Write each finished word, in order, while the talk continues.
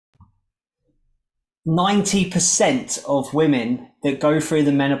90% of women that go through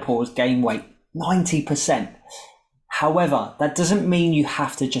the menopause gain weight. 90%. However, that doesn't mean you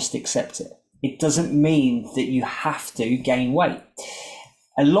have to just accept it. It doesn't mean that you have to gain weight.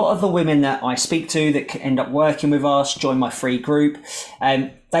 A lot of the women that I speak to that end up working with us, join my free group,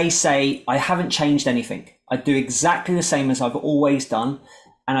 they say, I haven't changed anything. I do exactly the same as I've always done,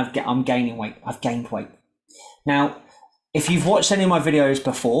 and I'm gaining weight. I've gained weight. Now, if you've watched any of my videos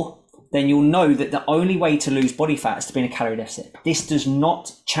before, then you'll know that the only way to lose body fat is to be in a calorie deficit. This does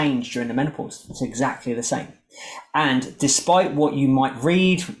not change during the menopause. It's exactly the same. And despite what you might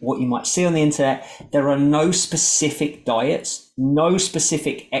read, what you might see on the internet, there are no specific diets, no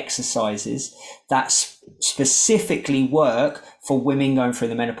specific exercises that specifically work for women going through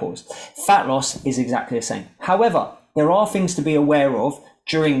the menopause. Fat loss is exactly the same. However, there are things to be aware of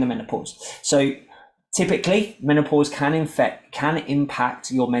during the menopause. So typically, menopause can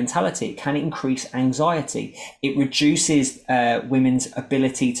impact your mentality. It can increase anxiety. It reduces women's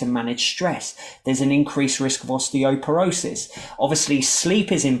ability to manage stress. There's an increased risk of osteoporosis. Obviously,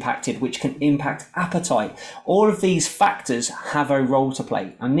 sleep is impacted, which can impact appetite. All of these factors have a role to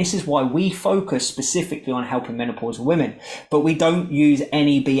play. And this is why we focus specifically on helping menopausal women. But we don't use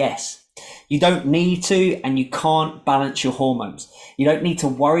any BS. You don't need to, and you can't balance your hormones. You don't need to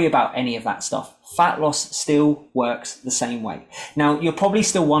worry about any of that stuff. Fat loss still works the same way. Now, you're probably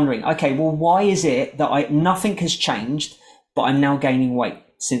still wondering, okay, well, why is it that nothing has changed, but I'm now gaining weight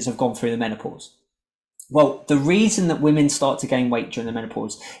since I've gone through the menopause? Well, the reason that women start to gain weight during the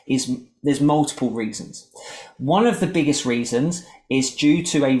menopause is there's multiple reasons. One of the biggest reasons is due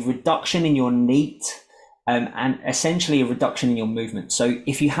to a reduction in your NEAT, and essentially a reduction in your movement. So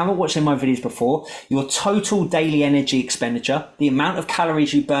if you haven't watched any of my videos before, your total daily energy expenditure, the amount of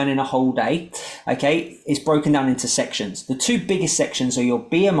calories you burn in a whole day, okay, is broken down into sections. The two biggest sections are your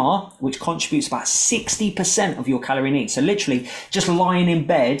BMR, which contributes about 60% of your calorie needs. So literally just lying in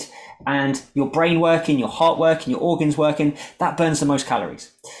bed and your brain working, your heart working, your organs working, that burns the most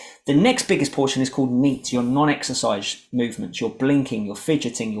calories. The next biggest portion is called NEAT, your non-exercise movements, your blinking, your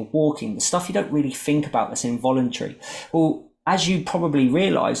fidgeting, your walking, the stuff you don't really think about that's involuntary. Well, as you probably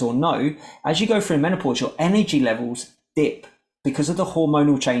realize or know, as you go through menopause, your energy levels dip. Because of the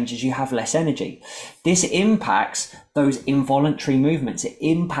hormonal changes, you have less energy. This impacts those involuntary movements. It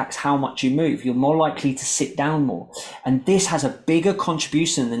impacts how much you move. You're more likely to sit down more. And this has a bigger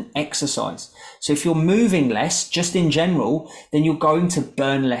contribution than exercise. So if you're moving less, just in general, then you're going to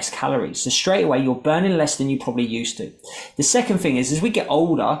burn less calories. So straight away, you're burning less than you probably used to. The second thing is, as we get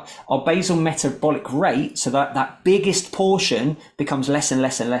older, our basal metabolic rate, so that biggest portion becomes less and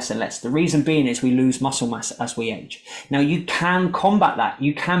less and less and less. The reason being is we lose muscle mass as we age. Now, you can combat that.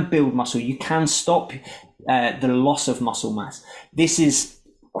 You can build muscle. You can stop the loss of muscle mass. This is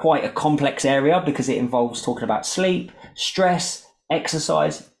quite a complex area because it involves talking about sleep, stress,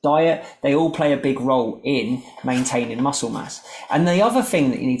 exercise, diet. They all play a big role in maintaining muscle mass. And the other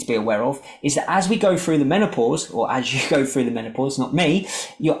thing that you need to be aware of is that as we go through the menopause, or as you go through the menopause, not me,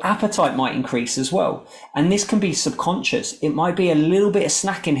 your appetite might increase as well. And this can be subconscious. It might be a little bit of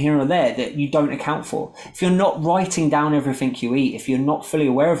snacking here or there that you don't account for. If you're not writing down everything you eat, if you're not fully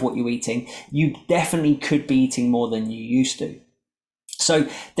aware of what you're eating, you definitely could be eating more than you used to. So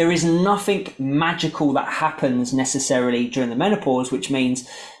there is nothing magical that happens necessarily during the menopause, which means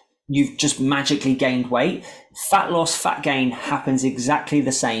you've just magically gained weight. Fat loss, fat gain happens exactly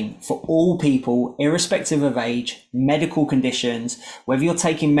the same for all people, irrespective of age, medical conditions, whether you're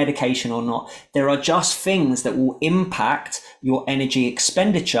taking medication or not. There are just things that will impact your energy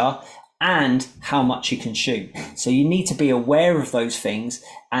expenditure and how much you consume. So you need to be aware of those things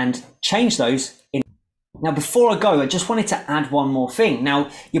and change those. Now, before I go, I just wanted to add one more thing.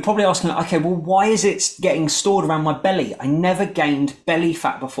 Now, you're probably asking, okay, well, why is it getting stored around my belly? I never gained belly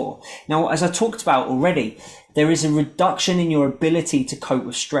fat before. Now, as I talked about already, there is a reduction in your ability to cope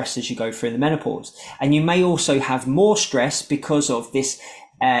with stress as you go through the menopause. And you may also have more stress because of this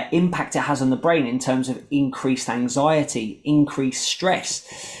impact it has on the brain in terms of increased anxiety, increased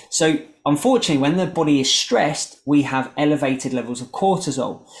stress. So unfortunately, when the body is stressed, we have elevated levels of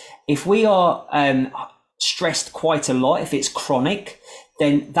cortisol. If we are stressed quite a lot, if it's chronic,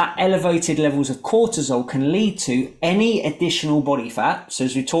 then that elevated levels of cortisol can lead to any additional body fat. So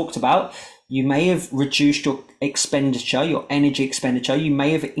as we talked about, you may have reduced your expenditure, your energy expenditure. You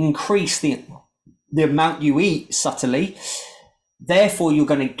may have increased the amount you eat subtly. Therefore, you're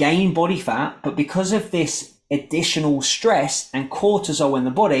going to gain body fat. But because of this additional stress and cortisol in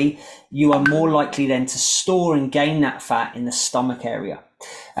the body, you are more likely then to store and gain that fat in the stomach area.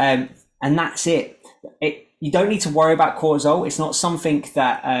 And that's it. you don't need to worry about cortisol. It's not something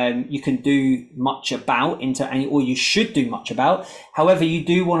that you can do much about or you should do much about. However, you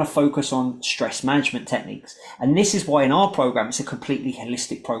do want to focus on stress management techniques. And this is why in our program, it's a completely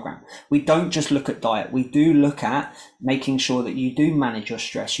holistic program. We don't just look at diet. We do look at making sure that you do manage your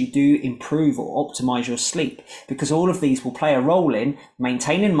stress. You do improve or optimize your sleep, because all of these will play a role in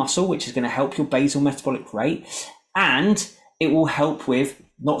maintaining muscle, which is going to help your basal metabolic rate, and it will help with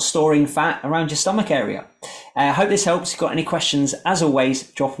not storing fat around your stomach area. I hope this helps. If you've got any questions, as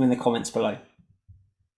always, drop them in the comments below.